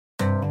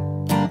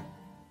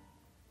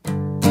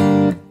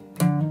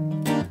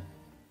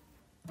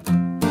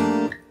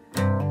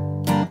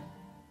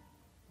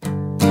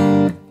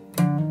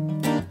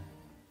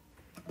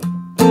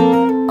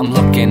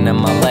looking at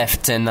my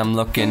left and I'm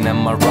looking at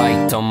my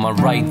right. On my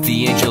right,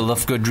 the angel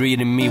of God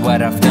reading me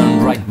what I've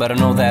done right. But I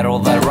know that all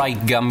that right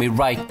got me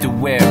right to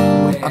where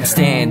I'm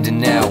standing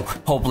now,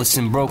 hopeless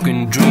and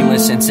broken,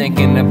 dreamless and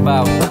thinking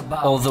about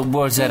all the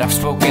words that I've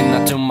spoken.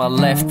 Now to my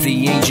left,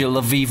 the angel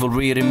of evil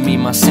reading me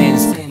my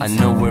sins. I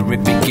know where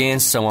it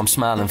begins, so I'm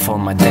smiling for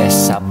my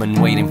death. I've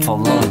been waiting for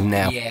long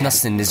now,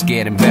 nothing is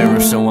getting better,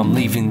 so I'm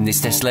leaving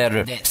this test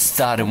letter.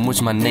 Starting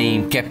with my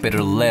name,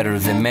 capital letter.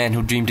 The man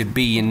who dreamed to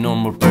be a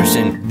normal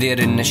person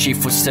didn't achieve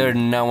for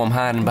certain. Now I'm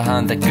hiding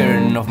behind the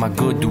curtain of my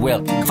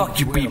goodwill. Fuck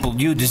you people,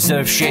 you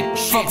deserve shit.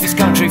 Fuck this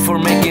country for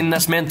making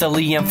us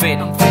mentally unfit,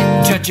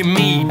 judging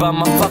me by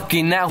my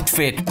fucking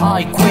outfit.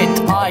 I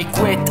quit, I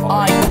quit,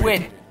 I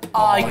quit,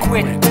 I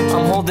quit.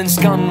 I'm holding this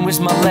gun with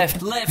my left,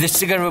 this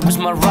cigarette with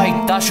my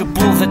right. I should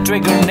pull the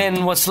trigger and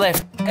then what's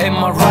left? Am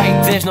I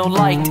right? There's no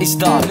light, it's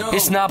dark,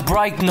 it's not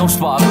bright, no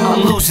spark.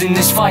 I'm losing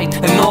this fight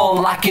and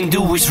all I can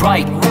do is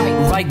write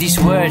these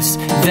words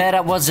that I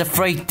was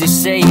afraid to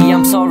say.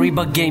 I'm sorry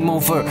but game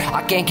over,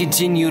 I can't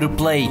continue to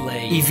play.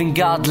 Even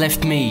God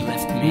left me,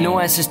 no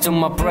answers to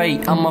my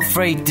prayer. I'm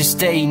afraid to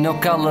stay, no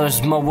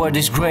colors, my word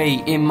is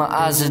grey. In my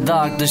eyes a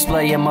dark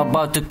display, I'm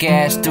about to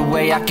cast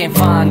away. I can't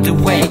find a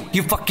way,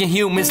 you fucking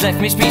humans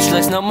left me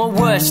speechless, no more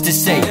words to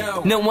say.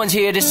 No one's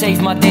here to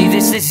save my day,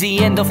 this is the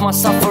end of my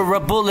suffer. A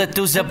bullet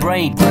to the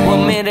brain,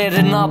 1 minute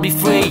and I'll be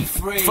free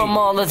from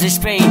all of this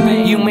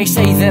pain. You may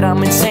say that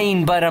I'm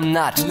insane, but I'm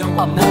not.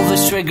 I pull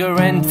this trigger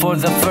and for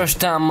the first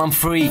time I'm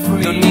free.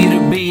 Don't need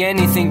to be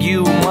anything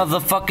you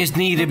motherfuckers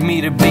needed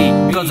me to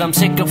be, cause I'm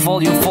sick of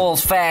all your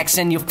false facts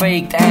and your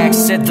fake acts.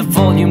 Set the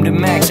volume to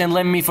max and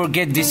let me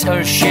forget this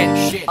earth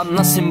shit. I'm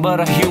nothing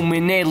but a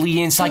human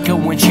alien psycho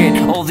and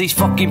shit. All these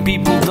fucking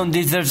people don't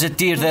deserve a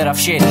tear that I've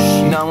shed.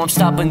 Now I'm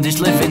stopping this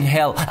living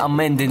hell, I'm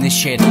ending this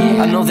shit.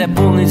 I know that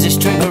pulling this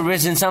trigger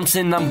isn't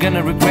something I'm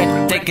gonna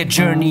regret. Take a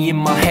journey in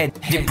my head,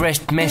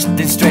 depressed, messed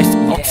and stressed,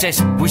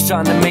 obsessed with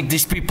trying to make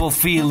these people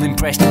feel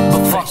impressed.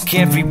 But fuck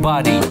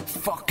everybody,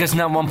 cause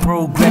now I'm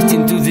progressed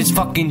into this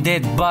fucking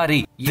dead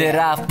body that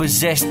I've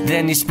possessed.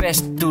 Then it's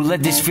best to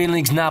let these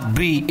feelings not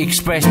be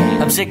expressed.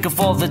 I'm sick of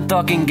all the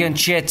talking and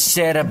shit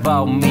said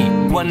about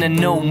me. Wanna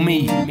know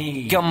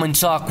me? Come and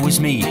talk with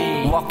me.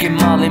 Walk a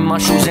mile in my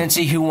shoes and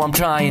see who I'm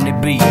trying to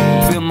be.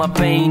 Feel my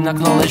pain,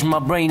 acknowledge my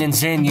brain, and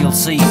then you'll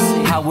see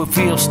how it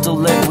feels to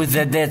live with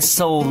a dead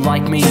soul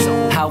like me.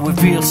 How it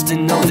feels to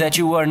know that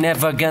you are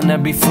never gonna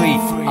be free.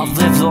 I've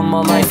lived all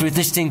my life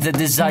resisting the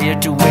desire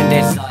to end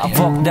it. I've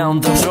walked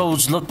down those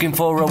roads looking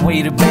for a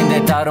way to bend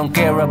it. I don't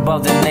care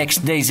about the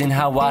next days and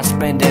how I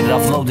spend it.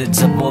 I've loaded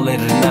the bullet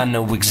and I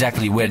know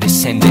exactly where to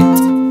send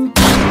it.